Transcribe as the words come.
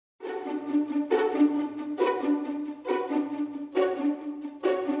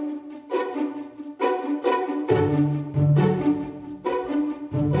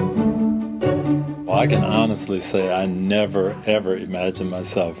I can honestly say I never, ever imagined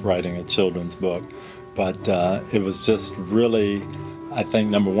myself writing a children's book, but it was just really, I think,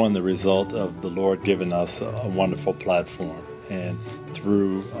 number one, the result of the Lord giving us a wonderful platform. And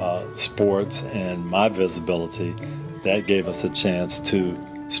through sports and my visibility, that gave us a chance to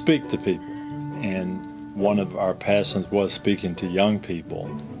speak to people. And one of our passions was speaking to young people.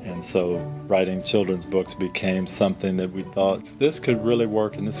 And so writing children's books became something that we thought, this could really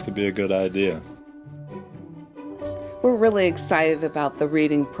work and this could be a good idea. We're really excited about the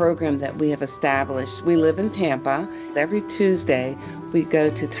reading program that we have established. We live in Tampa. Every Tuesday, we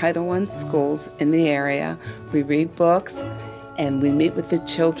go to Title I schools in the area. We read books, and we meet with the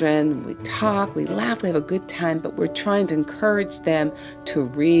children. We talk, we laugh, we have a good time, but we're trying to encourage them to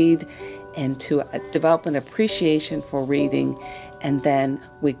read and to develop an appreciation for reading. And then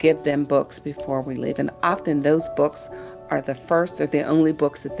we give them books before we leave. And often those books are the first or the only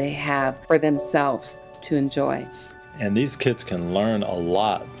books that they have for themselves to enjoy. And these kids can learn a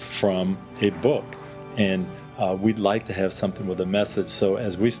lot from a book. And we'd like to have something with a message. So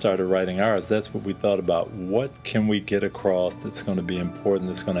as we started writing ours, that's what we thought about. What can we get across that's going to be important,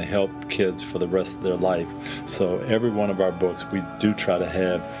 that's going to help kids for the rest of their life? So every one of our books, we do try to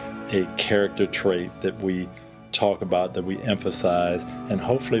have a character trait that we talk about, that we emphasize. And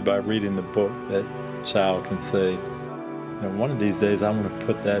hopefully by reading the book, that child can say, you know, one of these days I want to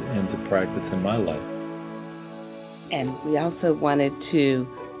put that into practice in my life. And we also wanted to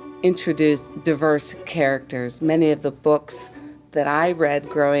introduce diverse characters. Many of the books that I read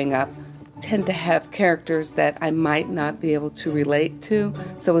growing up tend to have characters that I might not be able to relate to.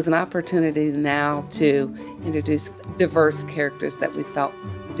 So it was an opportunity now to introduce diverse characters that we felt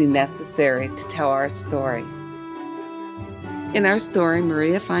would be necessary to tell our story. In our story,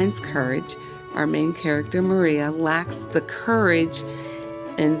 Maria finds courage. Our main character, Maria, lacks the courage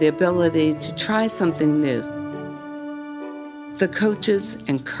and the ability to try something new. The coaches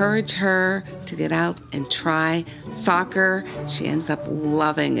encourage her to get out and try soccer. She ends up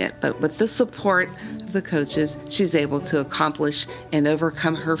loving it, but with the support of the coaches, she's able to accomplish and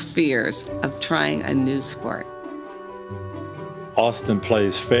overcome her fears of trying a new sport. Austin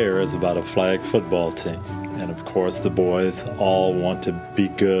Plays Fair is about a flag football team. And of course, the boys all want to be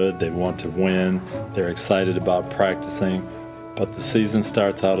good. They want to win. They're excited about practicing. But the season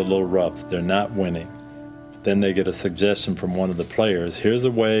starts out a little rough. They're not winning. Then they get a suggestion from one of the players. Here's a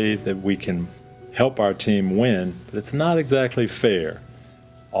way that we can help our team win, but it's not exactly fair.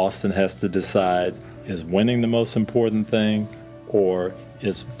 Austin has to decide, is winning the most important thing, or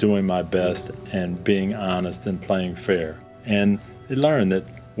is doing my best and being honest and playing fair? And they learn that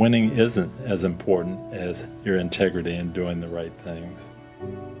winning isn't as important as your integrity and doing the right things.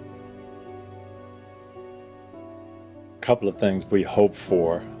 A couple of things we hope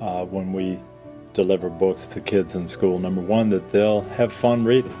for when we deliver books to kids in school. Number one, that they'll have fun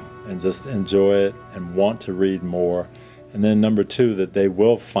reading and just enjoy it and want to read more. And then number two, that they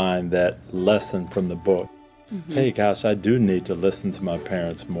will find that lesson from the book. Hey, gosh, I do need to listen to my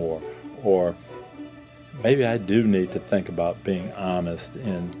parents more. Or maybe I do need to think about being honest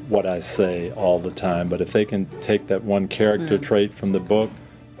in what I say all the time. But if they can take that one character trait from the book,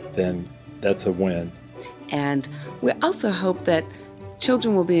 then that's a win. And we also hope that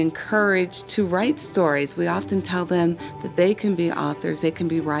children will be encouraged to write stories. We often tell them that they can be authors, they can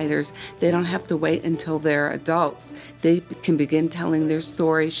be writers. They don't have to wait until they're adults. They can begin telling their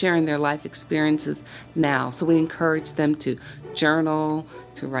stories, sharing their life experiences now. So we encourage them to journal,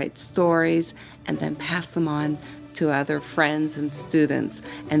 to write stories, and then pass them on to other friends and students.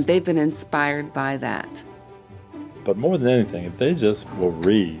 And they've been inspired by that. But more than anything, if they just will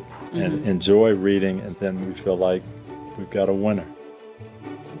read and enjoy reading, and then we feel like we've got a winner.